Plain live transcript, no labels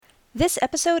This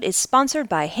episode is sponsored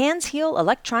by Hands Heal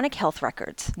Electronic Health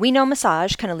Records. We know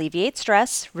massage can alleviate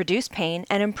stress, reduce pain,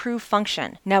 and improve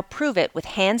function. Now prove it with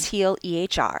Hands Heal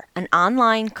EHR, an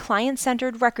online,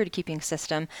 client-centered record-keeping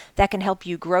system that can help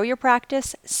you grow your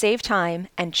practice, save time,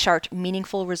 and chart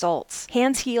meaningful results.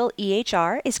 Hands Heal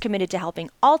EHR is committed to helping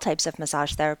all types of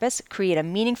massage therapists create a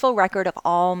meaningful record of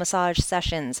all massage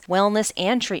sessions, wellness,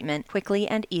 and treatment quickly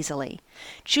and easily.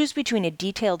 Choose between a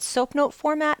detailed SOAP note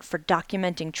format for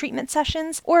documenting treatment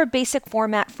sessions or a basic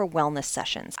format for wellness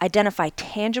sessions. Identify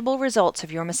tangible results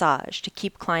of your massage to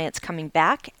keep clients coming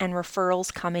back and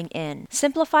referrals coming in.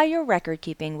 Simplify your record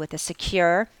keeping with a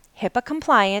secure,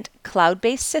 HIPAA-compliant,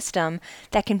 cloud-based system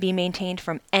that can be maintained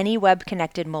from any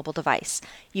web-connected mobile device.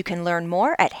 You can learn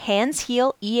more at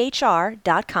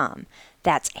handshealehr.com.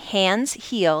 That's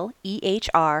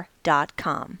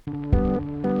handshealehr.com.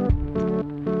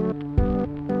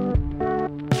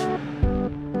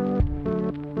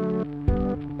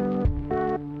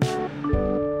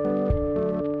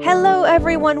 Hello,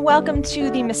 everyone. Welcome to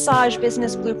the Massage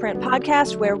Business Blueprint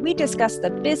podcast, where we discuss the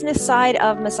business side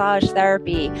of massage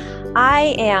therapy.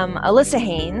 I am Alyssa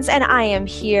Haynes, and I am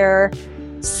here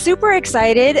super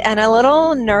excited and a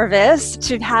little nervous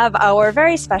to have our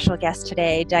very special guest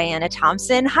today, Diana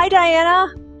Thompson. Hi,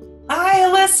 Diana. Hi,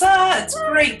 Alyssa. It's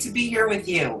great to be here with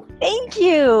you. Thank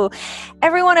you.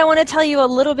 Everyone, I want to tell you a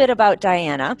little bit about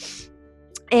Diana.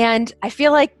 And I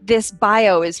feel like this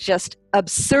bio is just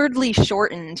absurdly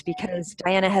shortened because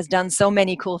Diana has done so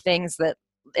many cool things that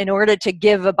in order to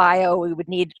give a bio, we would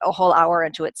need a whole hour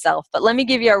into itself. But let me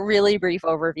give you a really brief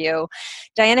overview.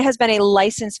 Diana has been a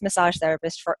licensed massage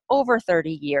therapist for over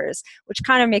 30 years, which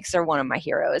kind of makes her one of my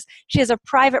heroes. She has a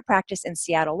private practice in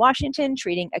Seattle, Washington,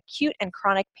 treating acute and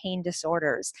chronic pain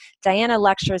disorders. Diana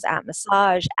lectures at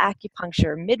massage,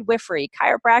 acupuncture, midwifery,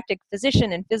 chiropractic,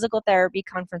 physician, and physical therapy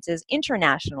conferences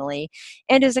internationally,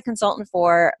 and is a consultant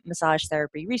for massage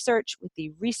therapy research with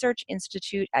the Research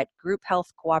Institute at Group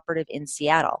Health Cooperative in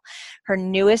Seattle. Her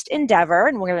newest endeavor,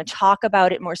 and we're going to talk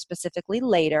about it more specifically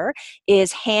later,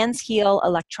 is Hands Heal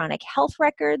Electronic Health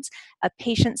Records, a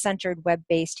patient-centered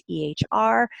web-based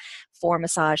EHR for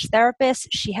massage therapists.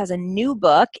 She has a new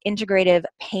book, Integrative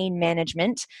Pain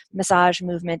Management, Massage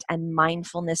Movement, and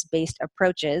Mindfulness-Based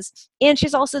Approaches. And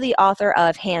she's also the author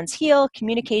of Hands Heal,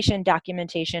 Communication,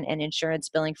 Documentation, and Insurance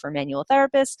Billing for Manual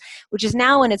Therapists, which is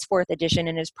now in its 4th edition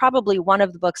and is probably one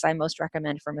of the books I most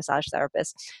recommend for massage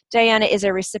therapists. Diana is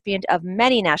a recipient of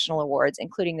many national awards,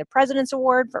 including the President's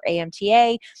Award for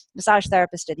AMTA, Massage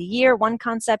Therapist of the Year, One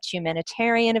Concept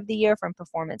Humanitarian of the Year from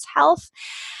Performance Health.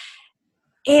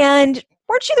 And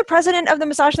weren't you the president of the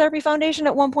Massage Therapy Foundation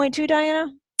at one point too,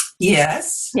 Diana?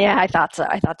 Yes. Yeah, I thought so.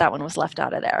 I thought that one was left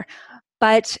out of there.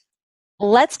 But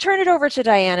let's turn it over to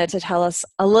Diana to tell us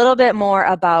a little bit more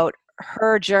about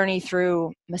her journey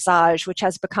through massage, which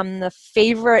has become the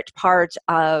favorite part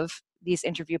of these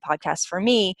interview podcasts for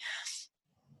me.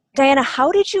 Diana,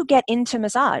 how did you get into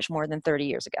massage more than 30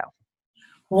 years ago?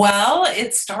 Well,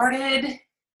 it started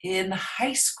in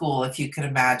high school, if you could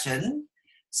imagine.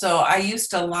 So I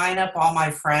used to line up all my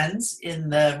friends in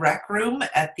the rec room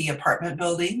at the apartment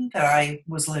building that I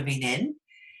was living in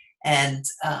and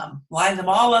line them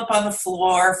all up on the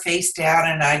floor, face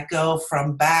down, and I'd go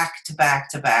from back to back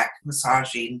to back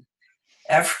massaging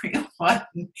everyone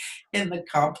in the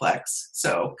complex.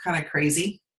 So kind of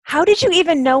crazy. How did you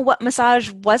even know what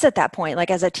massage was at that point?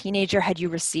 Like as a teenager, had you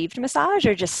received massage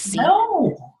or just seen?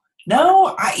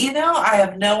 No, I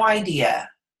have no idea.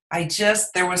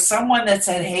 There was someone that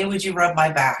said, "Hey, would you rub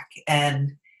my back?"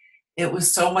 And it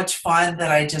was so much fun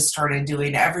that I just started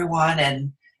doing everyone,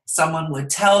 and someone would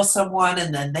tell someone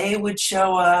and then they would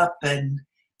show up. And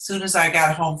as soon as I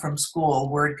got home from school,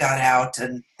 word got out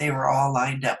and they were all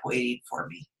lined up waiting for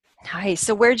me. Nice.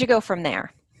 So where'd you go from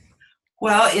there?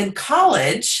 Well, in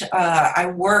college, I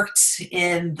worked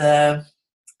in the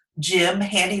gym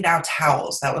handing out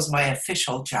towels. That was my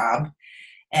official job.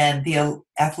 And the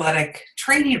athletic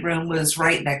training room was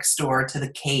right next door to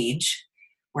the cage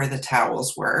where the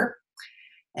towels were.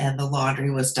 And the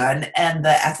laundry was done. And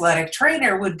the athletic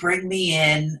trainer would bring me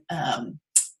in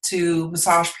to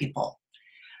massage people.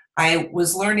 I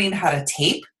was learning how to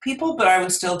tape people, but I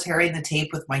was still tearing the tape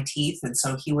with my teeth. And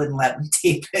so he wouldn't let me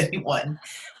tape anyone.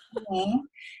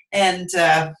 And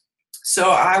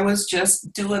so I was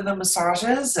just doing the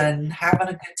massages and having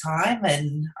a good time.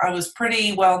 And I was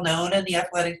pretty well known in the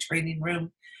athletic training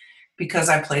room because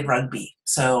I played rugby.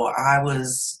 So I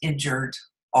was injured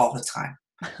all the time.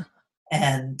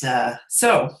 And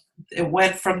so it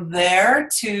went from there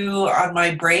to on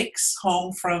my breaks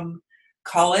home from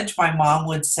college, my mom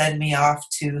would send me off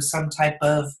to some type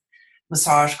of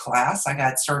massage class. I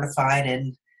got certified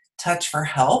in Touch for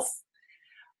Health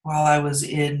while I was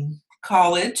in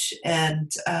college.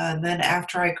 And then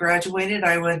after I graduated,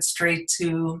 I went straight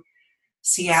to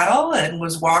Seattle and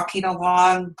was walking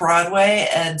along Broadway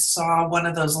and saw one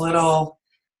of those little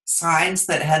signs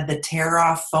that had the tear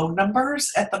off phone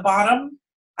numbers at the bottom.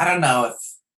 I don't know if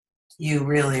you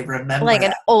really remember Like an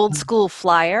that. old school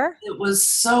flyer? It was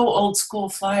so old school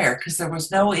flyer because there was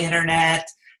no internet,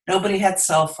 nobody had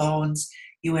cell phones.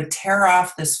 You would tear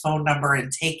off this phone number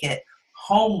and take it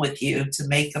home with you to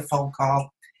make the phone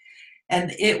call.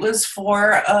 And it was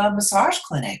for a massage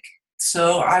clinic.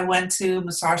 So I went to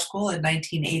massage school in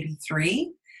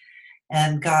 1983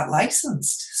 and got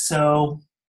licensed. So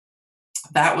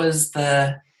that was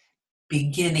the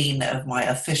beginning of my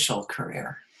official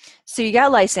career. So you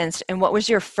got licensed, and what was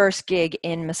your first gig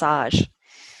in massage?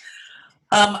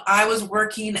 I was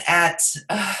working at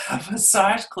a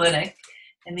massage clinic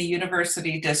in the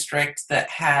university district that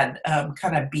had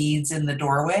kind of beads in the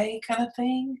doorway kind of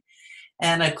thing,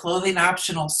 and a clothing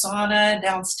optional sauna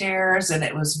downstairs, and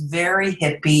it was very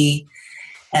hippie,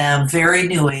 very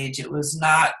new age. It was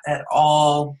not at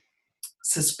all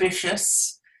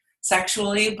suspicious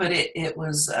sexually, but it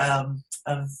was a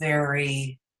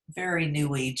very, very new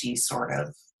agey sort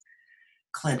of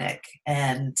clinic.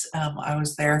 And I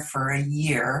was there for a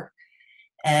year.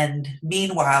 And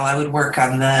meanwhile, I would work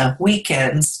on the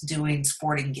weekends doing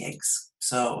sporting gigs.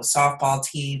 So softball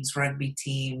teams, rugby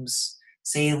teams,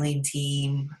 sailing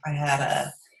team. I had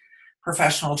a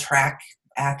professional track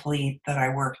athlete that I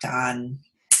worked on.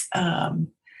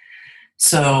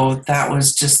 So that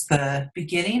was just the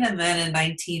beginning. And then in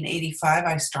 1985,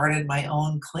 I started my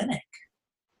own clinic.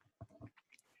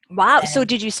 Wow. So And,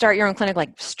 did you start your own clinic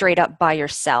like straight up by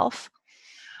yourself?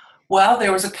 well,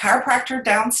 there was a chiropractor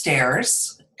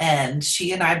downstairs, and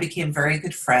she and I became very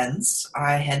good friends.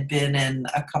 I had been in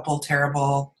a couple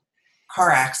terrible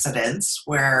car accidents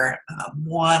where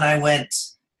one I went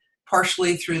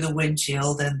partially through the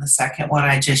windshield, and the second one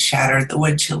I just shattered the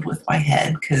windshield with my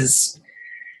head because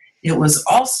it was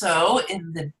also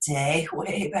in the day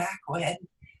way back when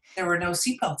there were no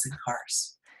seatbelts in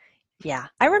cars. Yeah,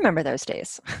 I remember those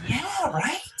days. Yeah, right.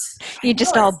 I You know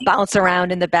just it all seems bounce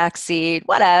around in the back seat.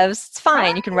 Whatevs. It's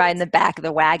fine. You can ride in the back of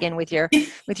the wagon with your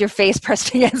face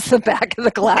pressed against the back of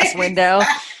the glass window.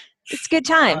 It's good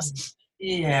times.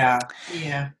 yeah,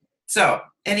 yeah. So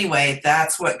anyway,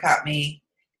 that's what got me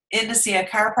in to see a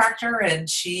chiropractor, and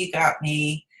she got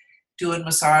me doing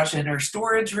massage in her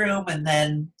storage room, and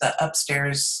then the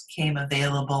upstairs came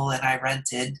available, and I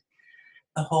rented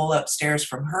the whole upstairs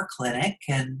from her clinic.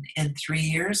 And in 3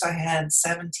 years, I had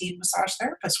 17 massage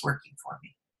therapists working for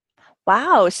me.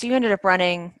 Wow. So you ended up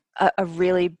running a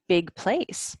really big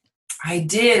place. I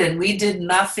did, and we did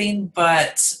nothing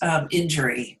but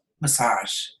injury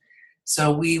massage.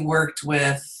 So we worked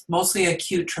with mostly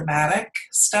acute traumatic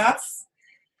stuff.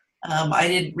 I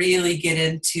didn't really get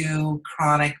into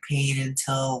chronic pain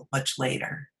until much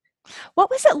later. What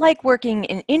was it like working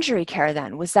in injury care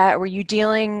then? Were you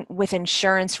dealing with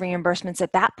insurance reimbursements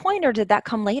at that point, or did that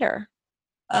come later?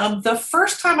 The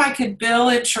first time I could bill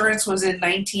insurance was in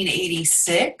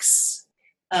 1986.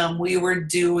 We were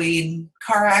doing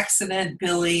car accident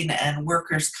billing and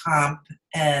workers' comp,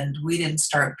 and we didn't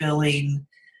start billing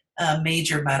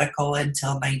major medical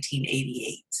until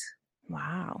 1988.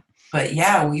 Wow. But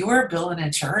yeah, we were billing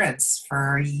insurance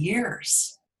for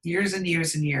years and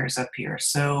years and years up here.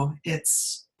 So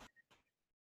it's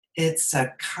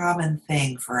a common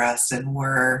thing for us, and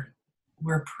we're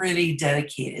pretty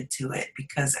dedicated to it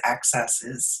because access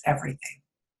is everything.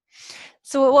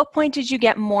 So at what point did you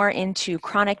get more into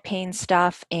chronic pain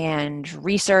stuff and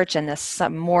research and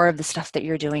some more of the stuff that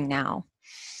you're doing now?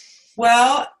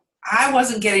 Well, I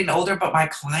wasn't getting older, but my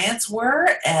clients were,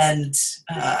 and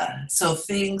so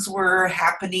things were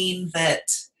happening that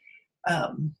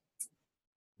um,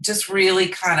 just really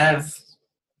kind of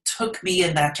took me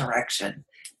in that direction.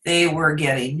 They were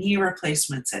getting knee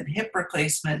replacements and hip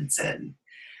replacements and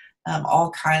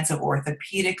all kinds of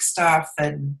orthopedic stuff.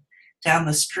 And down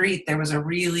the street, there was a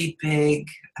really big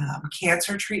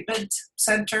cancer treatment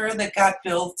center that got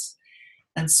built.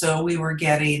 And so we were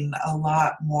getting a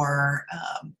lot more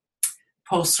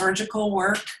post-surgical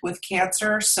work with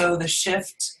cancer. So the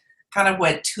shift kind of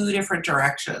went two different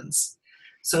directions.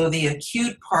 So the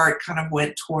acute part kind of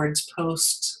went towards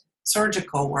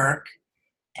post-surgical work,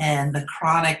 and the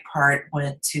chronic part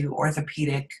went to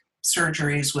orthopedic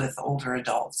surgeries with older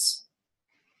adults.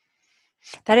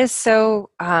 That is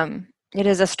so, it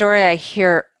is a story I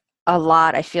hear a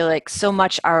lot. I feel like so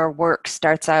much our work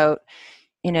starts out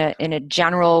in a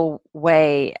general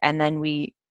way, and then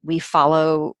we we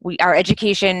follow, our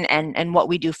education and what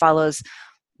we do follows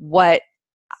what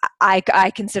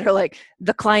I consider like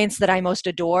the clients that I most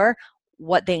adore,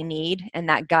 what they need, and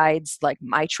that guides like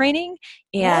my training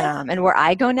and where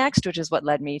I go next, which is what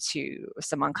led me to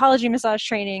some oncology massage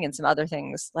training and some other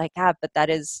things like that. But that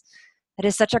is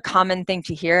such a common thing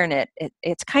to hear, and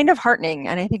it's kind of heartening,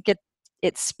 and I think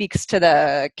it speaks to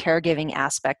the caregiving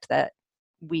aspect that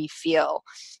we feel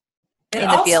It in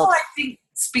the also, field. I think,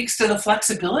 speaks to the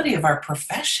flexibility of our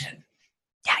profession.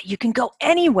 Yeah, you can go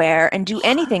anywhere and do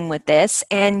anything with this,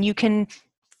 and you can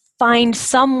find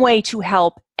some way to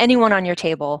help anyone on your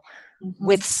table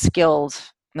with skilled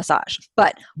massage.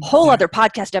 But whole other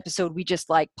podcast episode we just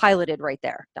like piloted right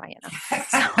there, Diana.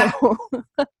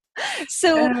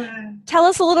 So tell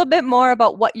us a little bit more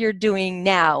about what you're doing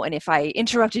now, and if I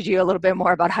interrupted you, a little bit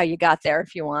more about how you got there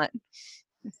if you want.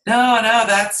 No,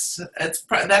 that's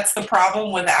the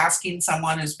problem with asking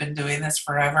someone who's been doing this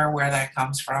forever where that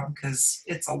comes from, because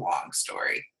it's a long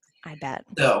story. I bet.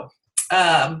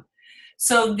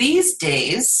 So these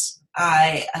days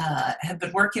I have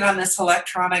been working on this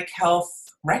electronic health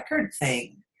record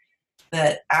thing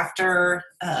that after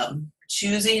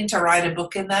choosing to write a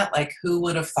book in that, like who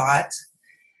would have thought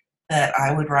that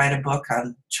I would write a book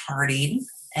on charting?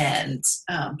 And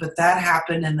but that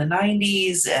happened in the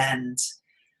 90s, and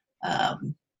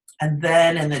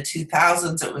then in the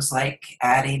 2000s, it was like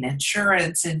adding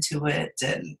insurance into it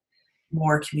and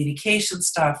more communication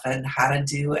stuff and how to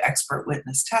do expert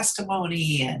witness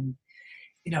testimony and,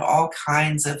 all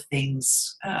kinds of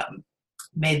things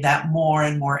made that more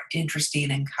and more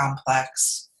interesting and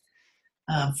complex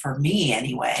for me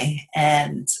anyway.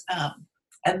 And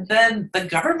then the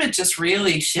government just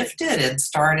really shifted and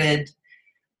started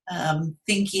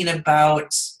thinking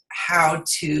about how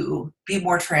to be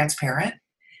more transparent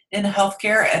in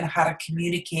healthcare and how to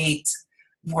communicate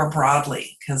more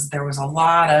broadly, because there was a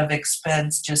lot of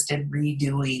expense just in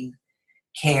redoing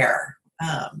care.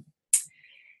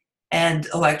 And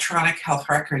electronic health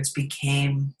records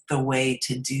became the way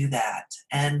to do that.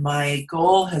 And my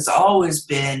goal has always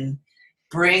been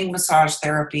bring massage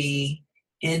therapy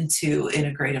into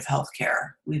integrative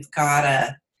healthcare. We've got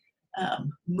to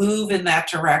move in that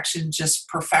direction just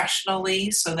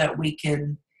professionally so that we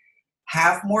can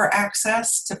have more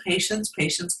access to patients.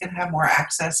 Patients can have more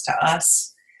access to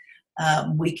us.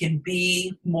 We can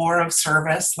be more of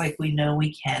service like we know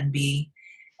we can be.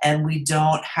 And we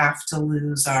don't have to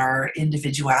lose our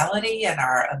individuality and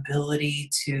our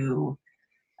ability to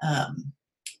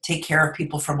take care of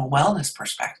people from a wellness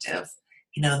perspective.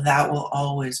 That will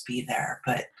always be there.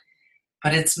 But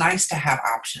it's nice to have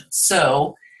options.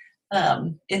 So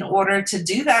in order to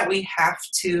do that, we have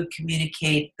to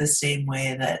communicate the same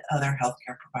way that other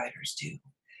healthcare providers do.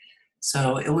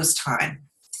 So it was time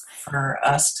for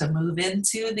us to move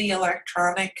into the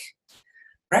electronic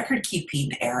record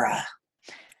keeping era.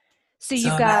 So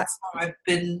that's how I've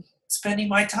been spending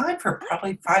my time for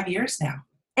probably 5 years now.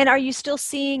 And you're still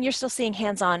seeing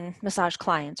hands-on massage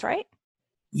clients, right?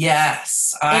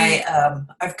 Yes,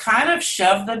 I've kind of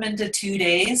shoved them into 2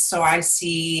 days, so I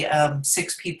see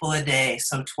 6 people a day,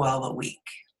 so 12 a week.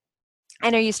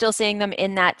 And are you still seeing them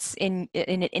in an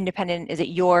independent? Is it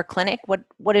your clinic?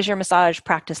 What does your massage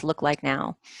practice look like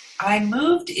now? I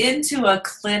moved into a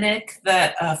clinic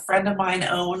that a friend of mine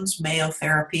owns, Mayo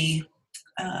Therapy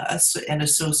and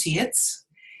Associates.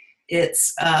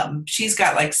 It's she's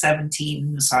got like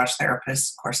 17 massage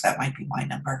therapists. Of course, that might be my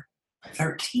number.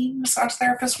 13 massage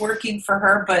therapists working for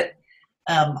her, but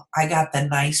I got the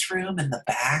nice room in the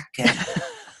back, and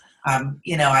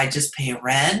I just pay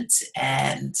rent,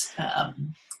 and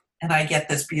I get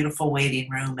this beautiful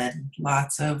waiting room and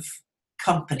lots of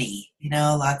company,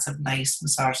 lots of nice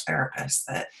massage therapists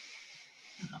that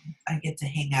I get to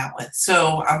hang out with.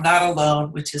 So I'm not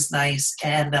alone, which is nice,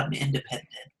 and I'm independent,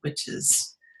 which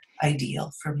is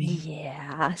ideal for me.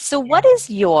 Yeah. So what is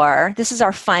this is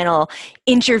our final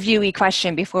interviewee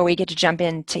question before we get to jump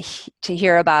in to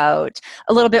hear about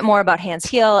a little bit more about Hands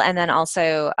Heal, and then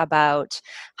also about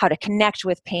how to connect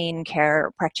with pain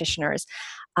care practitioners.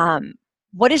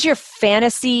 What is your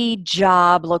fantasy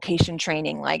job location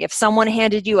training like? If someone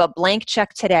handed you a blank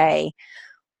check today,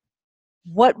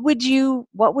 what would you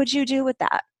do with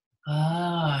that?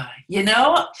 I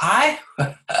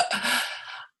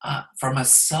from a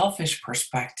selfish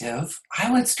perspective,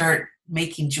 I would start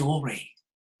making jewelry.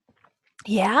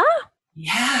 Yeah?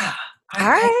 Yeah. All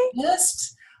right.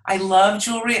 I love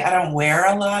jewelry. I don't wear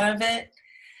a lot of it.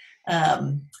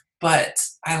 But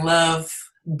I love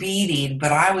beading,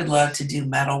 but I would love to do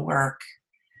metalwork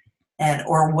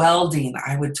or welding.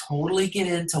 I would totally get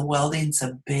into welding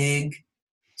some big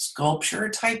sculpture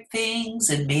type things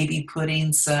and maybe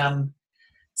putting some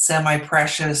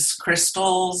semi-precious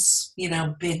crystals,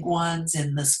 big ones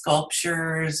in the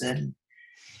sculptures. And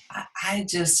I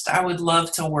would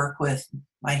love to work with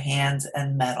my hands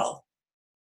and metal.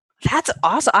 That's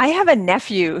awesome. I have a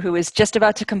nephew who is just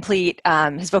about to complete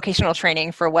his vocational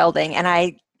training for welding, and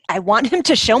I want him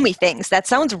to show me things. That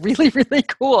sounds really, really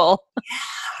cool.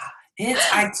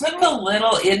 I took a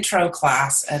little intro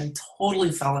class and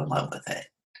totally fell in love with it.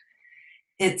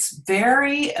 It's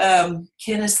very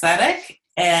kinesthetic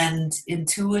and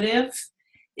intuitive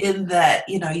in that,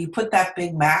 you put that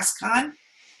big mask on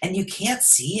and you can't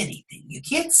see anything. You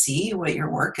can't see what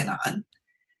you're working on.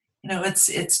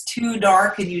 It's too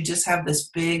dark and you just have this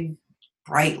big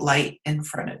bright light in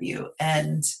front of you.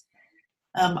 And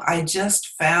I just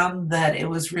found that it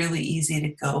was really easy to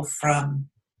go from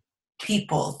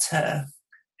people to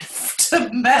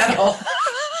metal.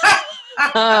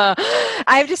 I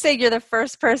have to say, you're the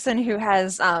first person who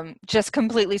has just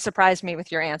completely surprised me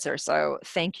with your answer. So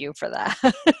thank you for that.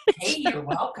 Hey, you're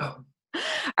welcome.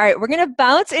 All right, we're going to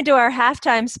bounce into our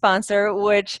halftime sponsor,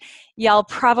 which y'all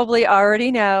probably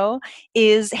already know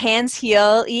is Hands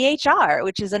Heal EHR,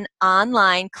 which is an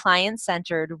online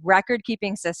client-centered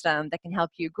record-keeping system that can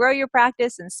help you grow your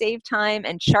practice and save time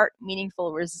and chart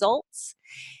meaningful results.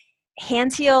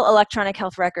 Hands Heal electronic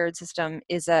health record system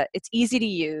it's easy to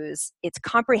use, it's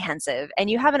comprehensive, and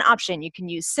you have an option. You can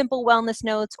use simple wellness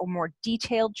notes or more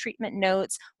detailed treatment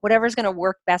notes, whatever's going to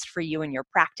work best for you in your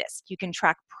practice. You can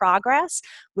track progress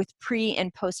with pre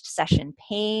and post session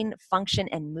pain, function,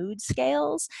 and mood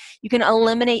scales. You can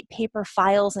eliminate paper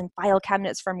files and file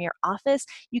cabinets from your office.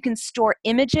 You can store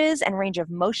images and range of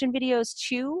motion videos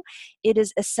too. It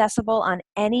is accessible on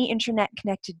any internet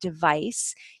connected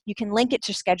device. You can link it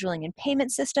to scheduling and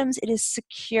payment systems. It is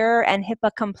secure and HIPAA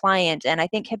compliant. And I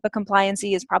think HIPAA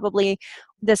compliancy is probably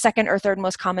the second or third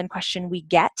most common question we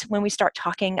get when we start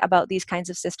talking about these kinds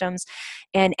of systems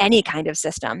and any kind of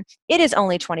system. It is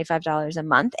only $25 a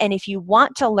month. And if you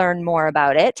want to learn more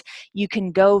about it, you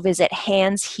can go visit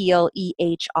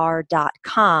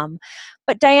handshealehr.com.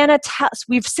 But Diana,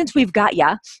 since we've got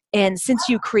you, and since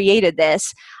you created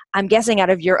this, I'm guessing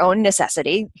out of your own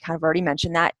necessity, you kind of already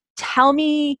mentioned that, tell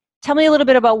me a little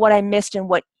bit about what I missed and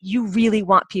what you really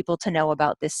want people to know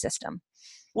about this system.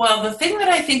 Well, the thing that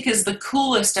I think is the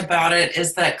coolest about it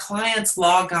is that clients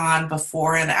log on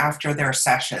before and after their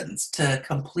sessions to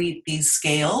complete these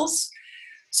scales.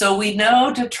 So we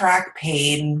know to track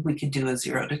pain, we could do a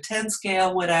 0 to 10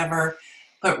 scale, whatever,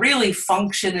 but really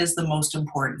function is the most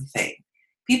important thing.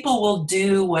 People will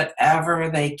do whatever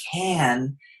they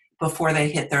can before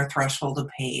they hit their threshold of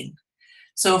pain.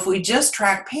 So if we just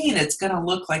track pain, it's going to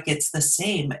look like it's the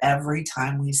same every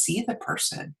time we see the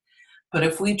person. But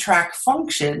if we track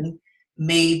function,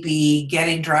 maybe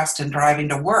getting dressed and driving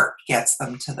to work gets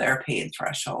them to their pain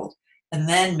threshold. And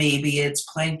then maybe it's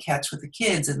playing catch with the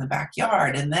kids in the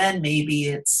backyard. And then maybe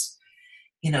it's,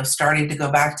 starting to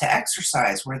go back to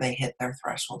exercise where they hit their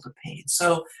threshold of pain.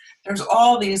 So there's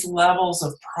all these levels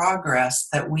of progress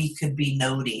that we could be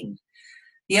noting.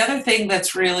 The other thing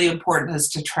that's really important is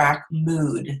to track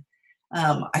mood.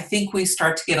 I think we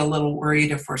start to get a little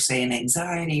worried if we're saying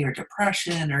anxiety or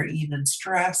depression or even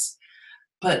stress.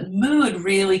 But mood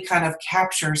really kind of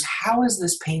captures, how is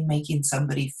this pain making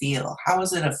somebody feel? How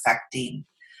is it affecting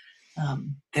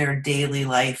their daily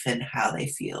life and how they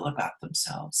feel about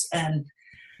themselves? And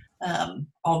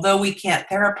although we can't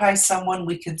therapize someone,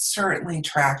 we can certainly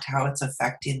track how it's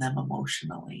affecting them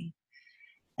emotionally.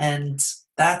 And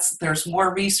there's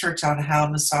more research on how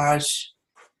massage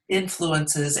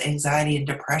influences anxiety and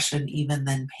depression even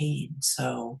than pain.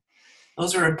 So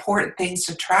those are important things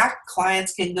to track.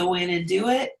 Clients can go in and do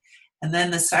it, and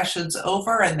then the session's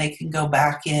over and they can go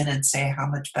back in and say how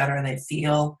much better they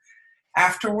feel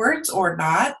afterwards or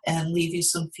not, and leave you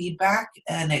some feedback,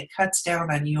 and it cuts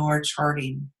down on your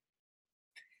charting,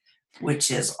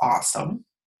 which is awesome.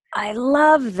 I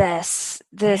love this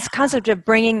concept of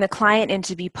bringing the client in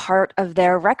to be part of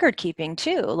their record keeping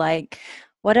too. Like,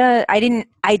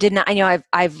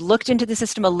 I've looked into the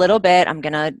system a little bit. I'm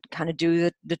going to kind of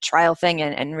do the trial thing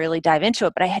and really dive into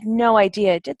it, but I had no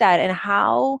idea it did that.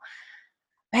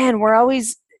 And we're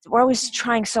always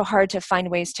trying so hard to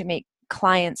find ways to make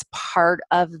clients part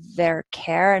of their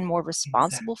care and more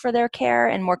responsible for their care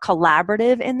and more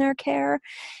collaborative in their care.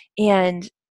 And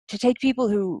to take people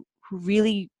who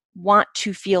really want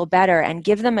to feel better and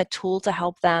give them a tool to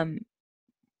help them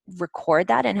record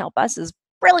that and help us is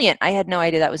brilliant. I had no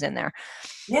idea that was in there.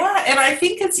 Yeah, and I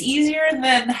think it's easier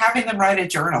than having them write a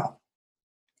journal.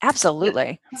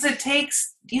 Absolutely. Because it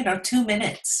takes, 2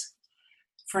 minutes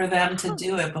for them to Huh.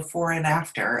 do it before and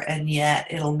after, and yet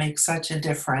it'll make such a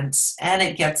difference, and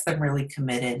it gets them really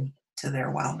committed to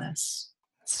their wellness.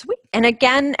 Sweet. And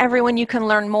again, everyone, you can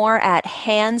learn more at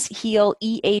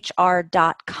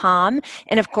handshealehr.com.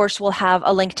 And of course, we'll have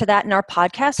a link to that in our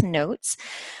podcast notes.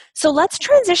 So let's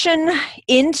transition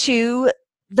into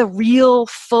the real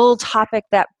full topic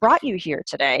that brought you here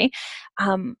today,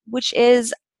 which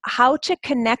is how to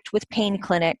connect with pain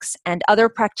clinics and other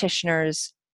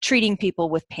practitioners treating people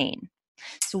with pain.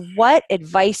 So what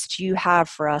advice do you have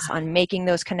for us on making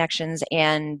those connections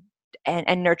and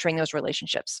nurturing those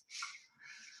relationships?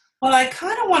 Well, I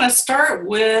kind of want to start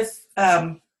with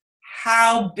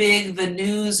how big the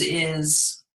news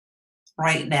is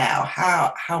right now,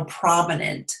 how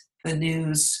prominent the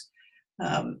news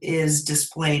is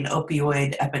displaying this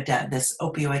opioid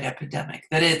epidemic,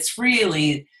 that it's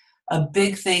really a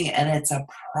big thing and it's a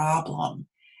problem.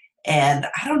 And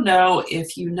I don't know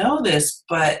if you know this,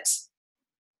 but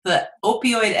the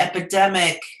opioid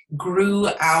epidemic grew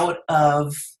out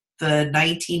of the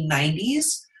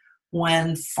 1990s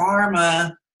when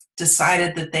pharma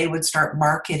decided that they would start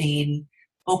marketing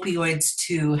opioids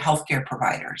to healthcare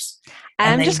providers.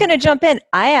 I'm just going to jump in.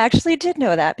 I actually did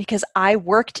know that because I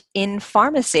worked in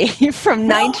pharmacy from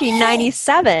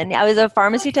 1997. I was a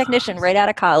pharmacy technician right out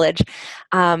of college.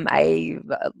 I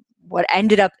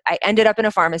ended up in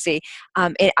a pharmacy.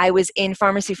 I was in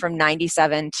pharmacy from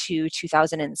 97 to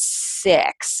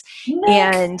 2006.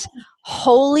 And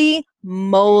holy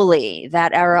moly,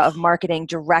 that era of marketing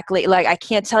directly, like I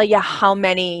can't tell you how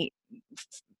many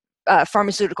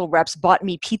pharmaceutical reps bought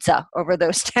me pizza over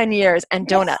those 10 years and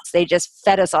donuts. They just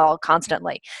fed us all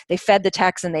constantly. They fed the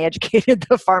techs and they educated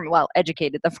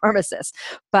educated the pharmacists.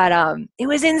 But it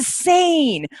was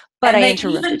insane. But and I they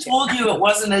interrupted even told you it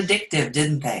wasn't addictive,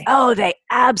 didn't they? Oh, they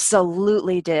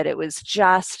absolutely did.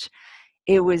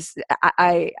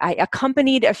 I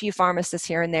accompanied a few pharmacists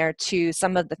here and there to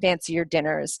some of the fancier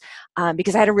dinners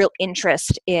because I had a real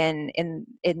interest in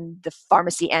the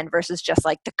pharmacy end versus just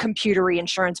like the computery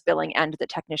insurance billing end that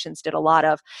technicians did a lot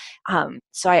of.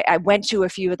 So I went to a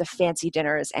few of the fancy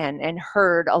dinners and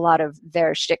heard a lot of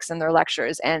their shticks and their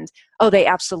lectures. And they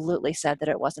absolutely said that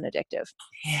it wasn't addictive.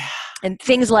 Yeah. And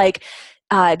things like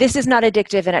this is not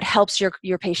addictive and it helps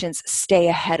your patients stay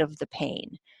ahead of the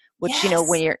pain. Which,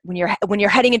 Yes. when you're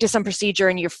heading into some procedure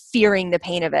and you're fearing the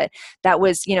pain of it, that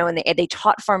was, and they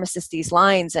taught pharmacists these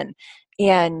lines and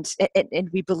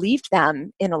we believed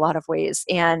them in a lot of ways.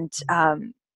 And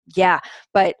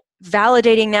but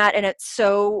validating that, and it's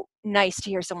so nice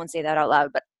to hear someone say that out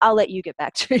loud, but I'll let you get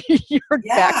back to your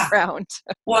background.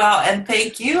 Well, and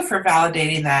thank you for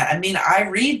validating that. I mean, I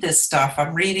read this stuff.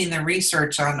 I'm reading the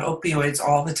research on opioids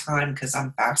all the time because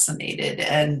I'm fascinated.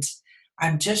 And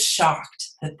I'm just shocked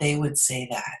that they would say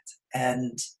that.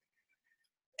 And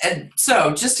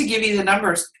so just to give you the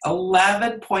numbers,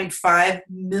 11.5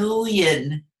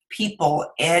 million people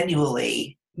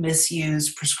annually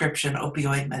misuse prescription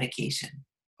opioid medication.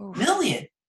 Oof. Million.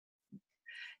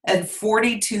 And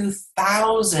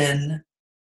 42,000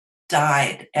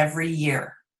 died every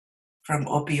year from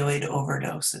opioid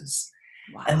overdoses.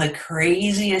 Wow. And the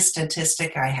craziest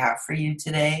statistic I have for you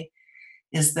today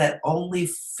is that only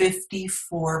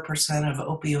 54% of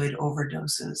opioid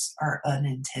overdoses are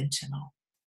unintentional.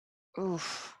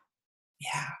 Oof.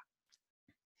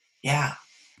 Yeah.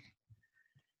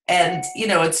 And,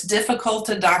 it's difficult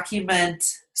to document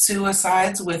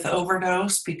suicides with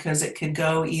overdose because it can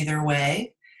go either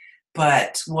way.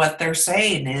 But what they're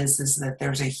saying is that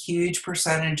there's a huge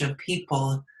percentage of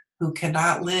people who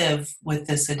cannot live with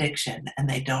this addiction and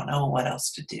they don't know what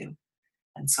else to do.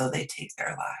 And so they take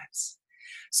their lives.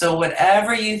 So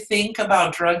whatever you think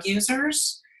about drug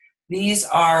users, these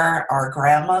are our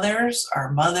grandmothers,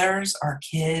 our mothers, our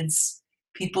kids,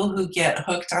 people who get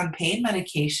hooked on pain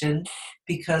medication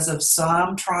because of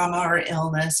some trauma or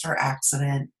illness or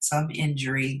accident, some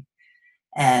injury,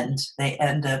 and they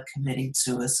end up committing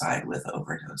suicide with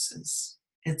overdoses.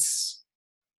 It's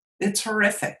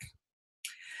horrific.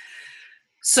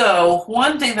 So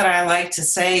one thing that I like to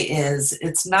say is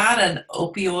it's not an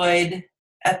opioid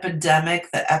epidemic.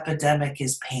 The epidemic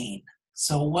is pain.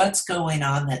 So what's going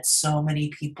on that so many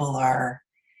people are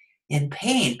in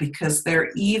pain because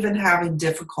they're even having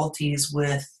difficulties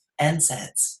with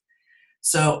NSAIDs.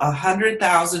 So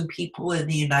 100,000 people in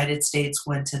the United States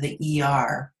went to the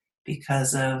ER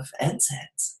because of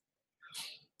NSAIDs.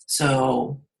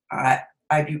 So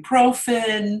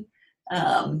ibuprofen,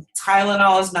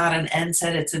 Tylenol is not an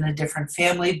NSAID, it's in a different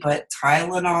family, but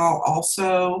Tylenol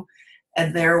also,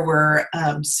 and there were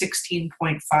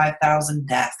 16.5 thousand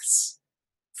deaths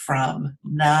from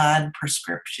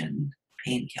non-prescription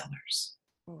painkillers.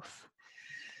 Oof.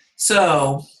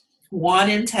 So 1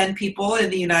 in 10 people in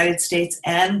the United States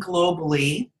and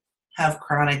globally have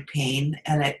chronic pain,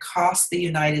 and it costs the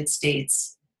United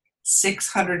States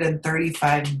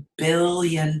 $635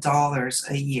 billion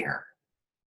a year.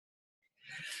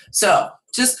 So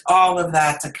just all of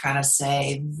that to kind of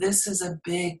say this is a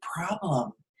big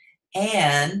problem.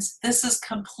 And this is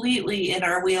completely in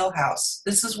our wheelhouse.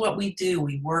 This is what we do.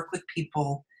 We work with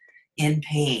people in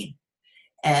pain.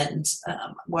 And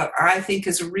what I think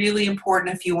is really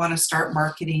important if you want to start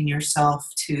marketing yourself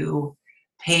to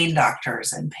pain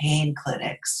doctors and pain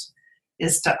clinics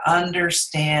is to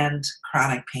understand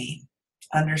chronic pain,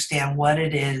 understand what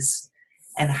it is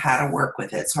and how to work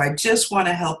with it. So I just want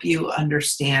to help you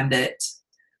understand it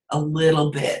a little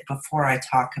bit before I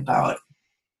talk about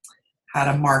how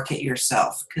to market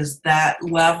yourself, because that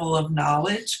level of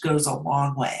knowledge goes a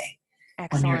long way.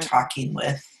 Excellent. When you're talking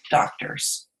with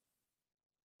doctors.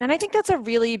 And I think that's a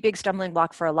really big stumbling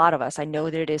block for a lot of us. I know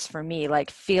that it is for me, like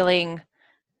feeling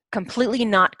completely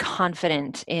not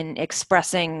confident in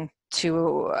expressing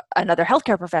to another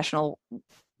healthcare professional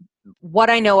what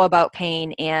I know about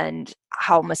pain and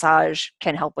how massage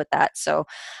can help with that. So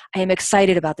I am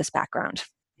excited about this background.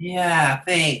 Yeah,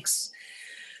 thanks.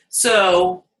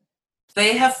 So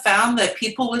they have found that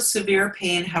people with severe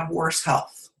pain have worse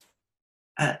health.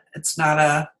 It's not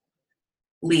a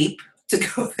leap to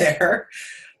go there,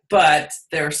 but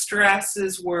their stress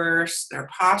is worse, their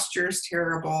posture is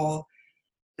terrible,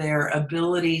 their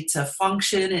ability to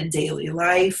function in daily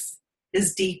life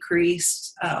is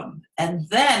decreased. And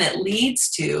then it leads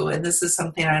to, and this is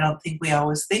something I don't think we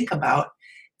always think about,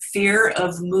 fear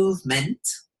of movement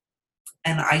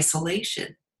and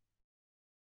isolation.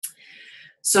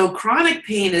 So chronic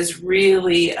pain is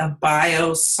really a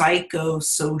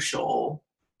biopsychosocial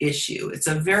issue. It's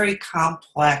a very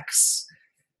complex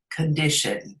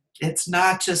condition. It's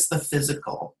not just the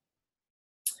physical.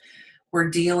 We're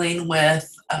dealing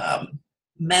with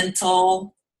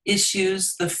mental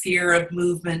issues. The fear of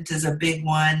movement is a big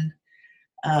one.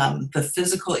 The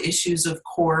physical issues, of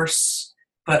course,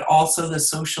 but also the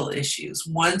social issues.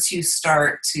 Once you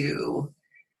start to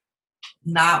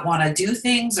not want to do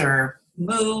things or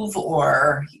move,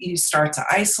 or you start to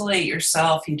isolate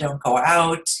yourself, you don't go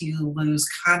out, you lose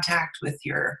contact with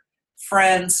your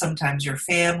friends, sometimes your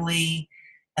family,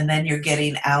 and then you're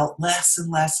getting out less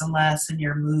and less and less, and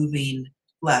you're moving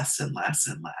less and less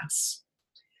and less.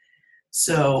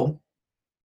 So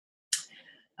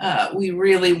we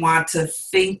really want to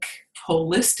think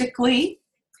holistically,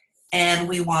 and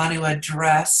we want to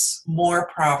address more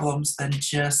problems than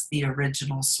just the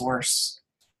original source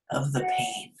of the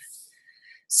pain.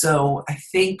 So I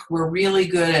think we're really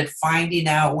good at finding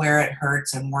out where it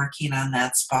hurts and working on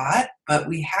that spot, but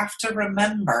we have to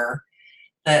remember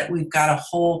that we've got a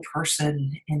whole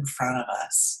person in front of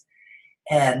us.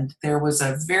 And there was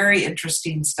a very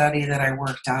interesting study that I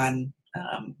worked on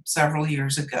several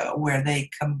years ago where they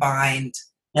compared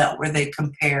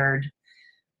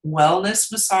wellness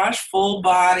massage, full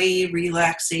body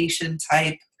relaxation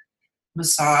type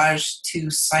massage, to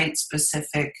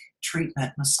site-specific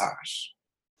treatment massage.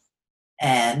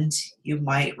 And you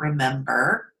might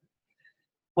remember,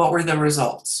 what were the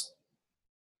results?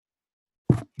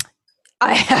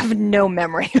 I have no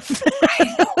memory of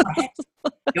that. Right?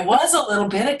 It was a little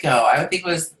bit ago. I think it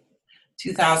was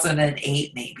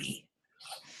 2008 maybe.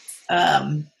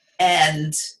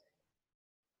 And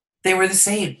they were the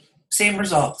same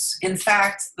results. In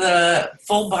fact, the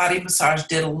full body massage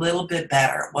did a little bit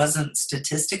better. It wasn't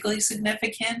statistically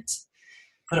significant,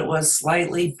 but it was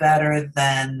slightly better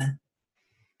than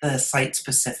the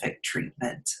site-specific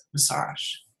treatment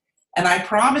massage. And I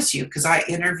promise you, because I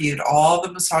interviewed all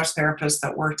the massage therapists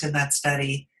that worked in that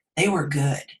study, they were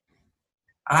good.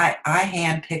 I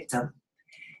handpicked them.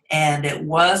 And it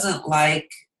wasn't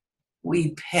like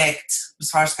we picked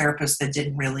massage therapists that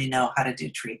didn't really know how to do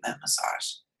treatment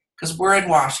massage. Because we're in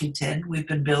Washington. We've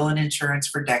been billing insurance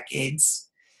for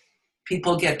decades.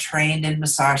 People get trained in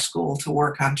massage school to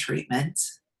work on treatment.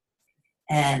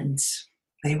 And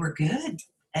they were good.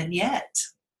 And yet.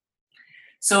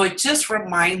 So it just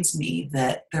reminds me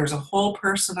that there's a whole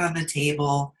person on the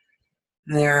table.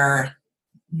 Their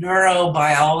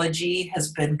neurobiology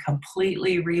has been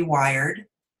completely rewired.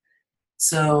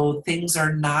 So things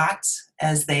are not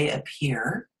as they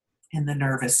appear in the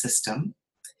nervous system.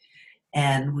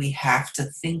 And we have to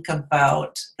think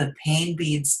about the pain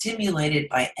being stimulated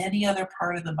by any other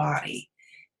part of the body.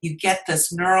 You get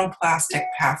this neuroplastic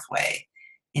pathway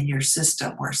in your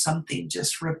system where something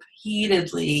just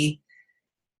repeatedly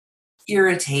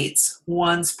irritates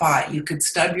one spot. You could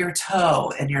stub your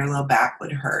toe and your low back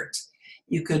would hurt.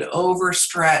 You could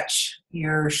overstretch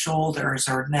your shoulders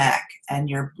or neck and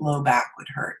your low back would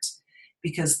hurt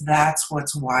because that's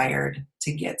what's wired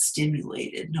to get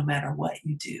stimulated no matter what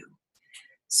you do.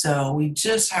 So we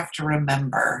just have to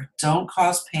remember, don't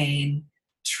cause pain,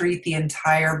 treat the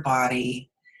entire body,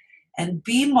 and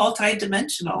be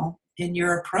multidimensional in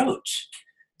your approach.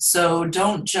 So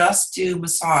don't just do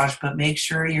massage, but make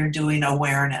sure you're doing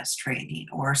awareness training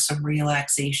or some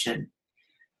relaxation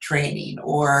training,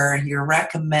 or you're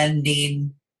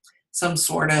recommending some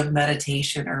sort of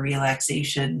meditation or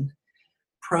relaxation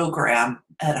program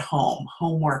at home.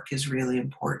 Homework is really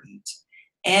important.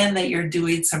 And that you're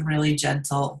doing some really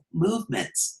gentle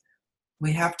movements.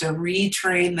 We have to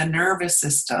retrain the nervous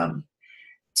system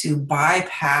to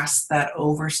bypass that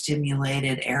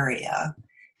overstimulated area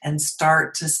and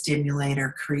start to stimulate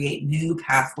or create new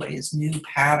pathways, new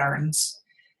patterns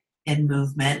in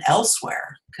movement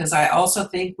elsewhere. Because I also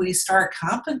think we start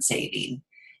compensating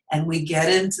and we get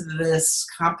into this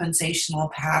compensational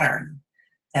pattern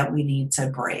that we need to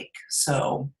break.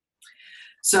 So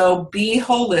be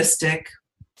holistic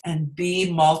and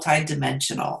be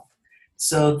multidimensional.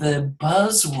 So the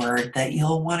buzzword that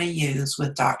you'll want to use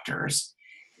with doctors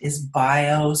is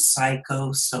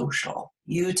biopsychosocial.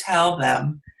 You tell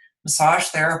them massage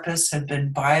therapists have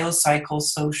been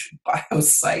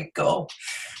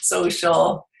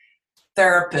biopsychosocial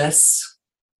therapists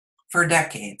for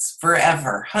decades,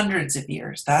 forever, hundreds of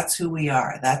years. That's who we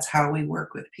are. That's how we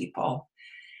work with people.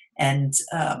 And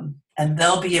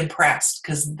they'll be impressed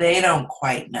because they don't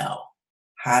quite know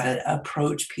how to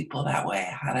approach people that way,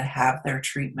 how to have their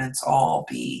treatments all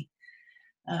be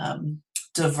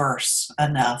diverse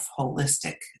enough,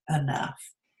 holistic enough,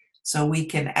 so we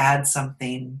can add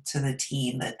something to the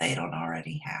team that they don't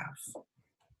already have.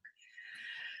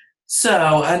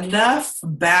 So enough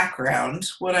background.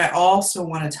 What I also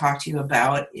want to talk to you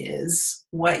about is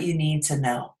what you need to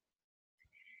know.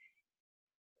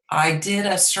 I did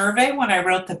a survey when I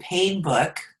wrote the pain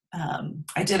book.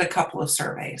 I did a couple of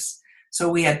surveys. So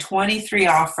we had 23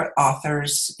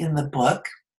 authors in the book,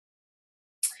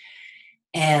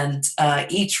 and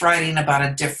each writing about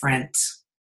a different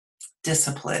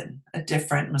discipline, a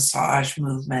different massage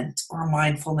movement or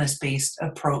mindfulness-based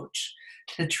approach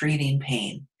to treating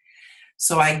pain.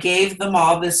 So I gave them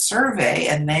all this survey,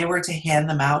 and they were to hand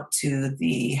them out to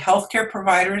the healthcare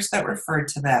providers that referred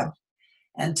to them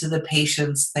and to the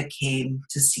patients that came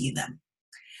to see them.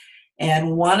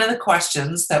 And one of the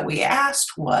questions that we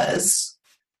asked was,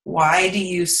 why do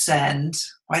you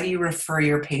refer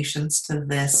your patients to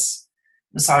this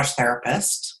massage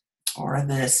therapist or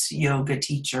this yoga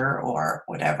teacher or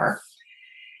whatever?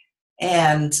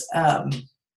 And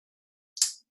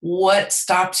what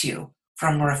stops you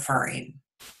from referring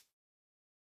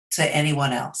to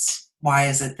anyone else? Why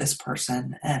is it this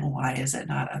person and why is it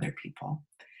not other people?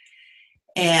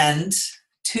 And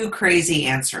two crazy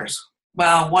answers.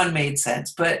 Well, one made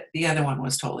sense, but the other one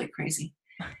was totally crazy.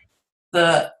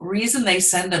 The reason they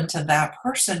send them to that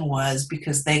person was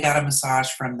because they got a massage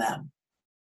from them,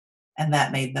 and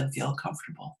that made them feel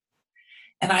comfortable.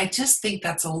 And I just think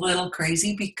that's a little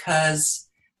crazy because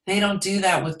they don't do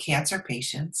that with cancer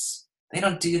patients. They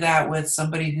don't do that with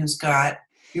somebody who's got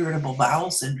irritable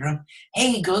bowel syndrome.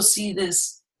 Hey, go see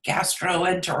this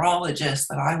gastroenterologist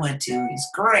that I went to. He's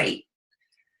great.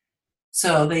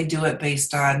 So they do it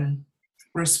based on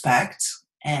respect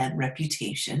and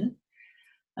reputation.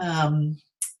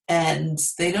 And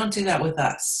they don't do that with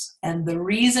us. And the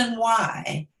reason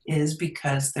why is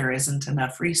because there isn't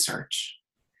enough research.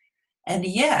 And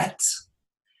yet,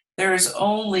 there's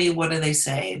only, what do they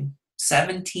say,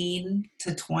 17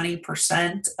 to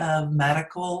 20% of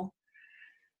medical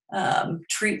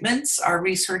treatments are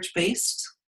research-based.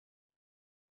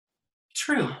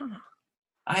 True.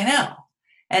 I know.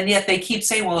 And yet they keep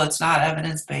saying, well, it's not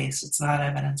evidence-based. It's not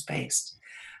evidence-based.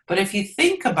 But if you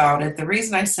think about it, the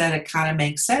reason I said it kind of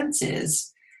makes sense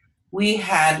is we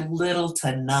had little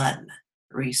to none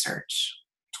research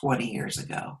 20 years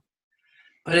ago.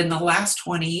 But in the last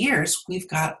 20 years, we've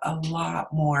got a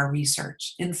lot more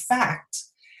research. In fact,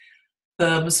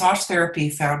 the Massage Therapy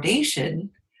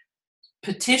Foundation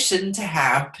petition,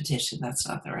 that's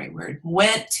not the right word,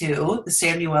 went to the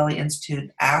Samueli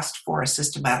Institute, asked for a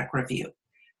systematic review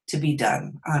to be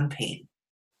done on pain.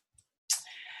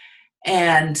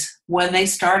 And when they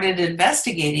started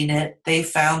investigating it, they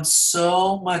found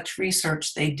so much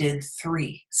research, they did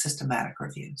 3 systematic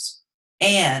reviews.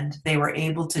 And they were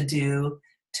able to do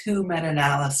 2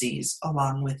 meta-analyses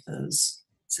along with those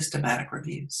systematic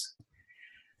reviews.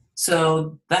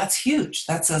 So that's huge.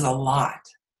 That says a lot.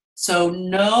 So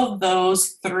know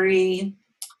those 3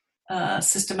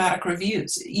 systematic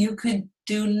reviews. You could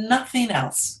Do nothing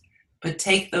else but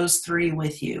take those 3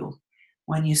 with you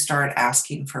when you start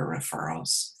asking for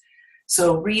referrals.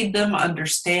 So read them,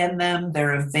 understand them.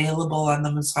 They're available on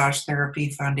the Massage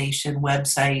Therapy Foundation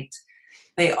website.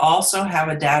 They also have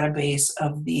a database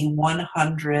of the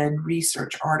 100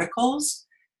 research articles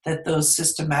that those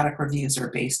systematic reviews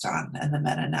are based on and the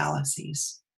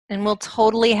meta-analyses. And we'll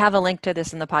totally have a link to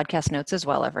this in the podcast notes as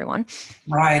well, everyone.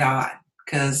 Right on,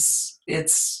 because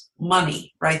it's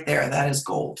money right there. That is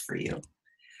gold for you.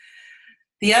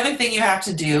 The other thing you have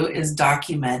to do is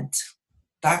document.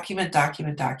 Document.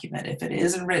 If it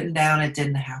isn't written down, it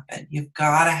didn't happen. You've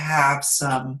got to have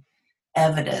some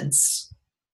evidence,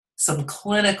 some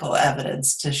clinical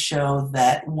evidence to show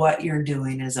that what you're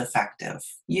doing is effective.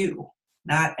 You,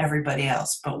 not everybody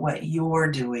else, but what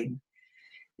you're doing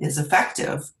is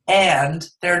effective. And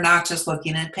they're not just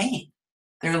looking at pain.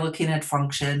 They're looking at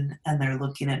function and they're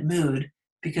looking at mood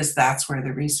because that's where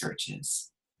the research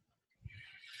is.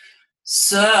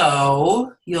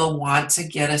 So you'll want to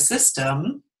get a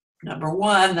system, number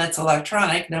 1, that's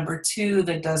electronic, number 2,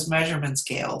 that does measurement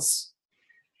scales.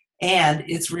 And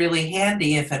it's really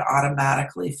handy if it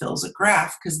automatically fills a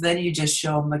graph, because then you just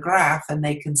show them the graph and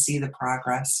they can see the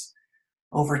progress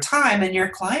over time, and your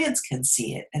clients can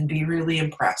see it and be really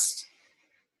impressed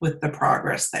with the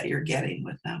progress that you're getting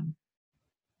with them.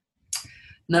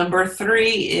 Number 3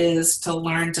 is to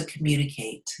learn to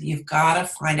communicate. You've got to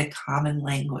find a common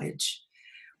language.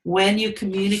 When you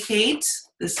communicate,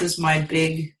 this is my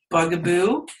big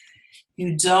bugaboo,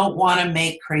 you don't want to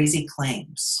make crazy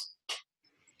claims.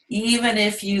 Even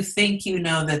if you think you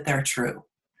know that they're true,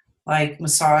 like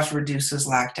massage reduces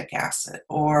lactic acid,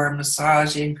 or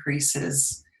massage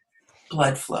increases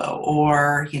blood flow,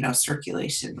 or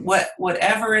circulation.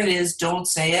 Whatever it is, don't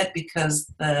say it, because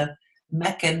the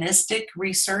mechanistic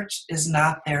research is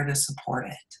not there to support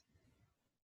it.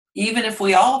 Even if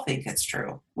we all think it's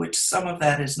true, which some of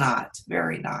that is not,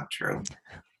 very not true.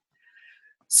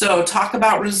 So talk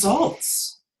about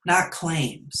results, not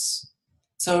claims.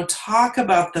 So talk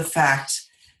about the fact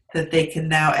that they can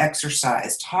now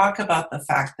exercise. Talk about the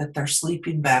fact that they're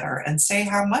sleeping better and say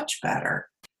how much better.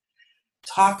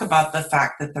 Talk about the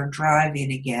fact that they're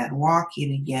driving again,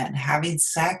 walking again, having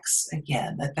sex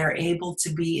again, that they're able to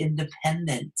be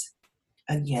independent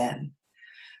again.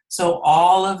 So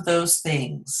all of those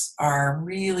things are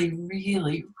really,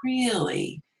 really,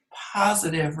 really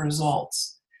positive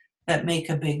results that make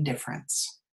a big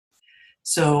difference.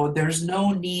 So there's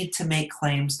no need to make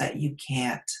claims that you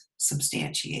can't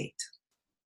substantiate.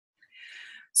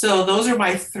 So those are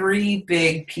my 3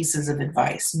 big pieces of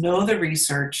advice. Know the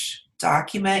research,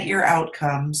 document your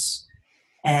outcomes,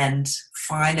 and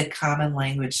find a common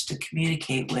language to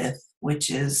communicate with,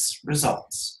 which is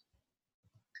results.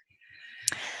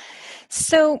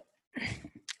 So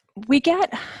we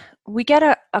get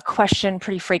a question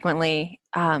pretty frequently,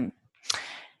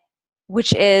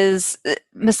 which is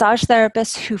massage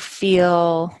therapists who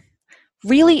feel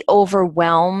really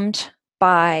overwhelmed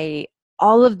by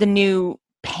all of the new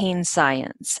pain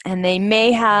science, and they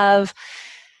may have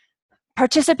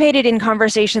participated in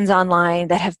conversations online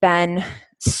that have been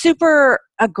super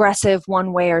aggressive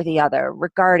one way or the other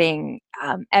regarding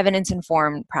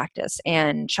evidence-informed practice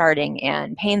and charting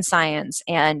and pain science,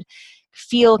 and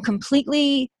feel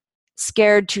completely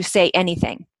scared to say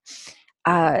anything,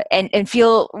 and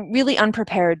feel really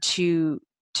unprepared to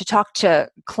talk to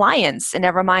clients, and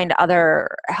never mind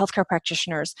other healthcare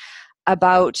practitioners,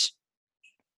 about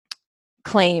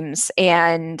claims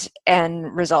and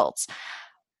results.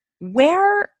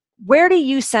 Where do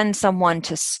you send someone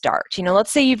to start?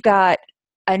 Let's say you've got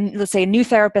a new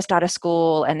therapist out of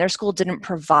school, and their school didn't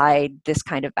provide this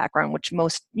kind of background, which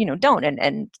most don't,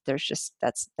 and there's just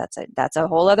that's a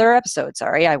whole other episode.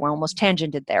 Sorry, I almost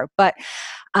tangented there. But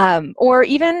or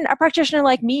even a practitioner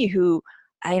like me, who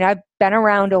I've been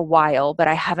around a while, but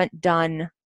I haven't done.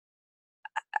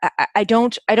 I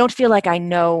don't feel like I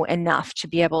know enough to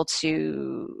be able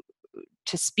to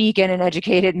speak in an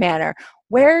educated manner.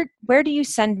 Where do you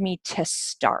send me to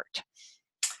start?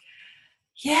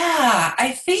 Yeah,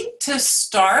 I think to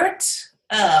start,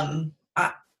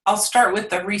 I'll start with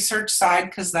the research side,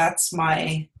 because that's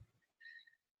my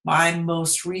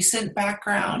most recent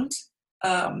background.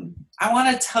 I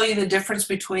want to tell you the difference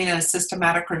between a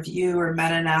systematic review or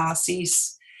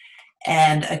meta-analysis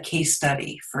and a case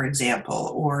study, for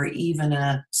example, or even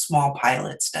a small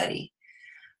pilot study.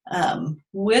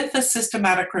 With a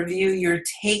systematic review, you're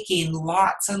taking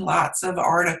lots and lots of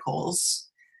articles,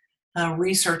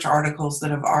 research articles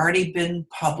that have already been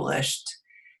published,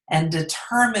 and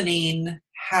determining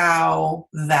how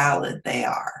valid they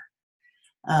are.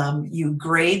 You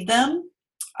grade them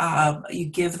You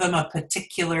give them a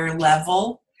particular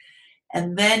level,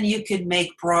 and then you can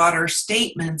make broader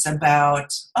statements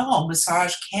about, oh,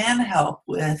 massage can help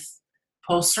with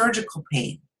post-surgical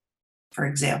pain, for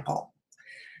example.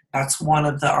 That's one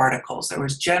of the articles. There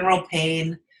was general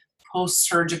pain,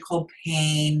 post-surgical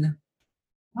pain.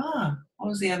 What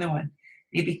was the other one?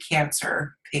 Maybe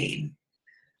cancer pain,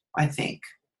 I think.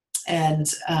 And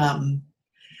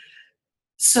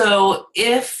so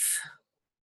if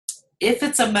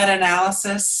it's a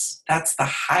meta-analysis, that's the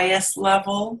highest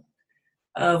level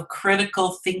of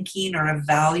critical thinking or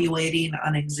evaluating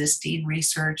on existing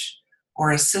research,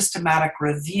 or a systematic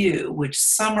review, which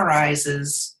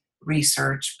summarizes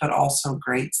research but also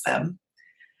grades them.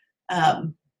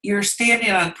 You're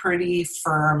standing on pretty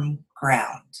firm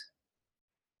ground.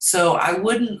 So I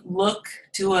wouldn't look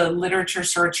to a literature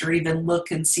search or even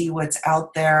look and see what's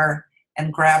out there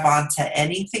and grab onto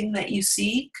anything that you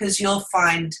see, because you'll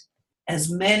find as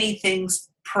many things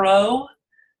pro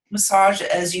massage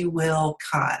as you will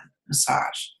con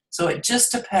massage. So it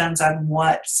just depends on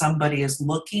what somebody is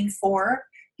looking for.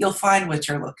 You'll find what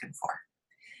you're looking for.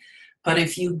 But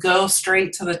if you go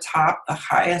straight to the top, the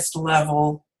highest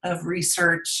level of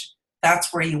research,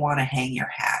 that's where you want to hang your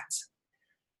hat.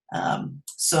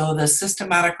 So the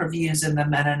systematic reviews and the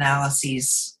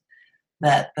meta-analyses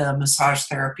that the Massage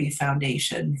Therapy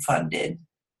Foundation funded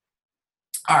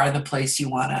are the place you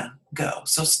want to go.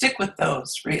 So stick with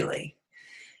those, really.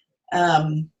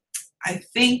 I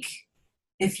think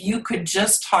if you could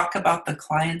just talk about the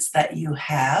clients that you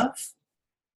have,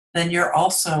 then you're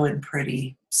also in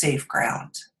pretty safe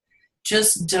ground.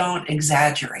 Just don't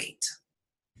exaggerate.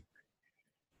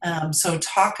 So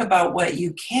talk about what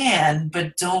you can,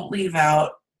 but don't leave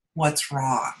out what's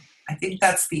wrong. I think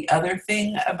that's the other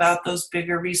thing about those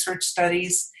bigger research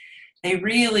studies. They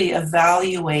really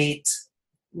evaluate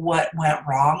what went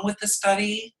wrong with the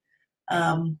study,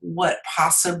 what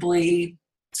possibly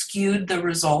skewed the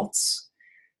results,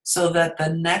 so that the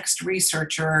next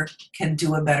researcher can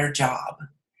do a better job.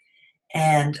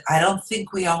 And I don't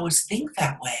think we always think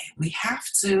that way. We have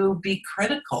to be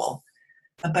critical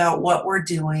about what we're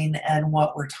doing and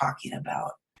what we're talking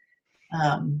about.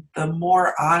 The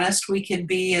more honest we can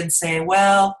be and say,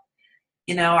 well,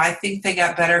 I think they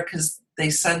got better because they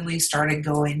suddenly started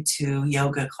going to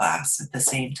yoga class at the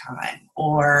same time,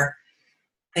 or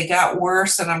they got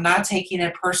worse and I'm not taking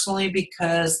it personally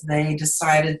because they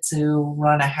decided to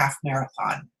run a half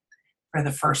marathon for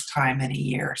the first time in a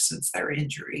year since their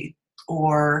injury,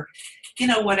 or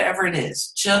whatever it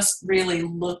is. Just really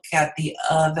look at the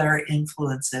other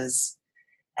influences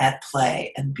at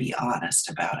play and be honest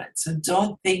about it. So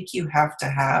don't think you have to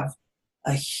have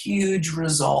a huge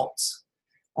result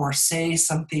or say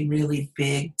something really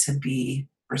big to be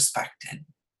respected.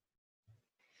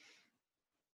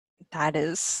 That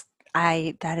is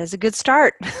a good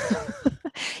start.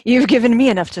 You've given me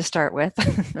enough to start with.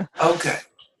 Okay.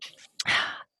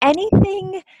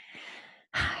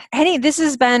 This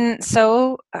has been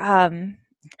so,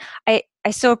 I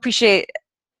so appreciate,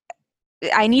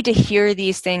 I need to hear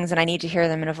these things, and I need to hear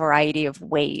them in a variety of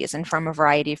ways and from a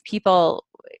variety of people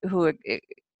who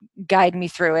guide me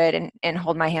through it and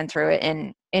hold my hand through it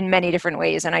in many different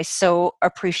ways. And I so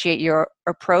appreciate your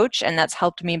approach, and that's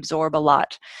helped me absorb a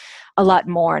lot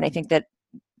more. And I think that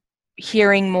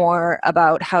hearing more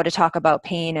about how to talk about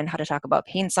pain and how to talk about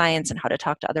pain science and how to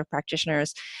talk to other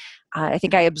practitioners, I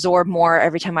think I absorb more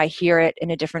every time I hear it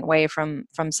in a different way from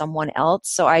someone else.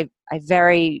 So I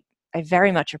very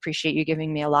much appreciate you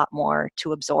giving me a lot more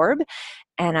to absorb,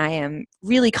 and I am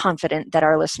really confident that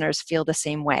our listeners feel the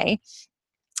same way.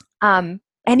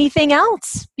 Anything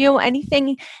else?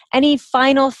 Any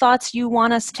final thoughts you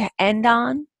want us to end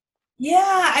on?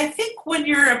 Yeah, I think when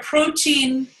you're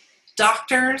approaching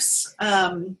doctors,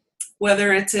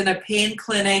 whether it's in a pain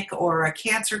clinic or a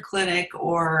cancer clinic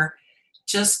or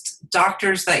just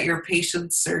doctors that your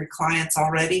patients or clients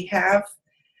already have,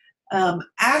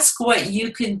 ask what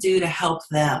you can do to help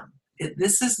them.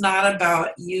 This is not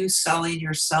about you selling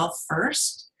yourself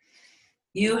first.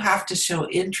 You have to show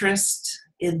interest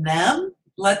in them.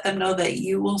 Let them know that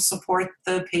you will support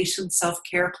the patient's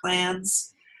self-care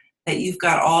plans, that you've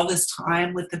got all this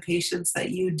time with the patients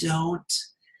that you don't,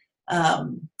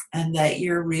 and that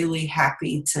you're really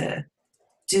happy to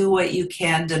do what you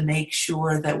can to make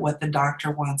sure that what the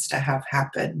doctor wants to have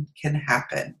happen can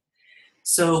happen.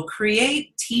 So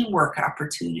create teamwork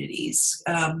opportunities.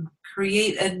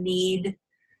 Create a need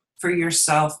for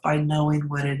yourself by knowing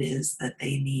what it is that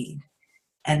they need.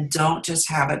 And don't just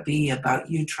have it be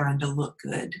about you trying to look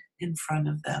good in front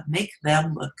of them. Make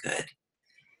them look good.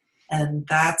 And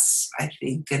that's, I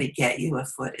think, going to get you a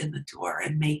foot in the door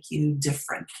and make you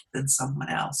different than someone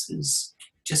else who's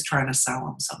just trying to sell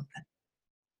them something.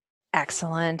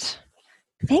 Excellent.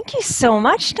 Thank you so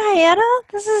much, Diana.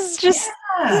 This Yeah.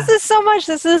 is so much.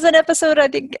 This is an episode I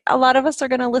think a lot of us are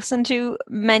going to listen to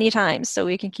many times so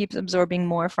we can keep absorbing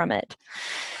more from it.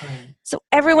 Great. So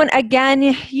everyone,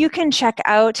 again, you can check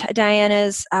out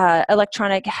Diana's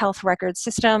electronic health record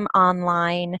system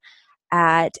online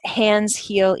at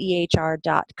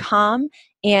handshealehr.com.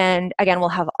 And again, we'll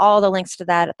have all the links to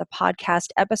that at the podcast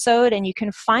episode. And you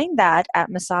can find that at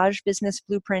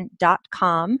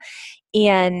massagebusinessblueprint.com.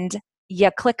 And you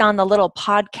click on the little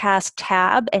podcast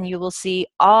tab and you will see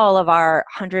all of our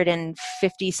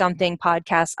 150 something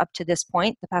podcasts up to this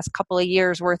point, the past couple of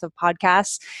years worth of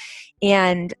podcasts.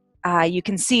 And you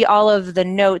can see all of the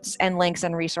notes and links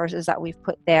and resources that we've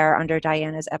put there under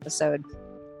Diana's episode.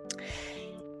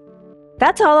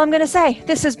 That's all I'm going to say.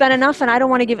 This has been enough, and I don't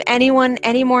want to give anyone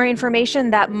any more information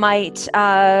that might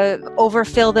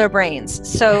overfill their brains.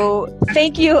 So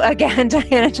thank you again,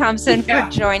 Diana Thompson, for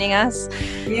joining us.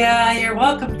 Yeah, you're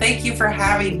welcome. Thank you for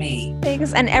having me.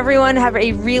 Thanks, and everyone have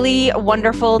a really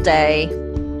wonderful day.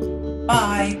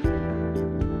 Bye.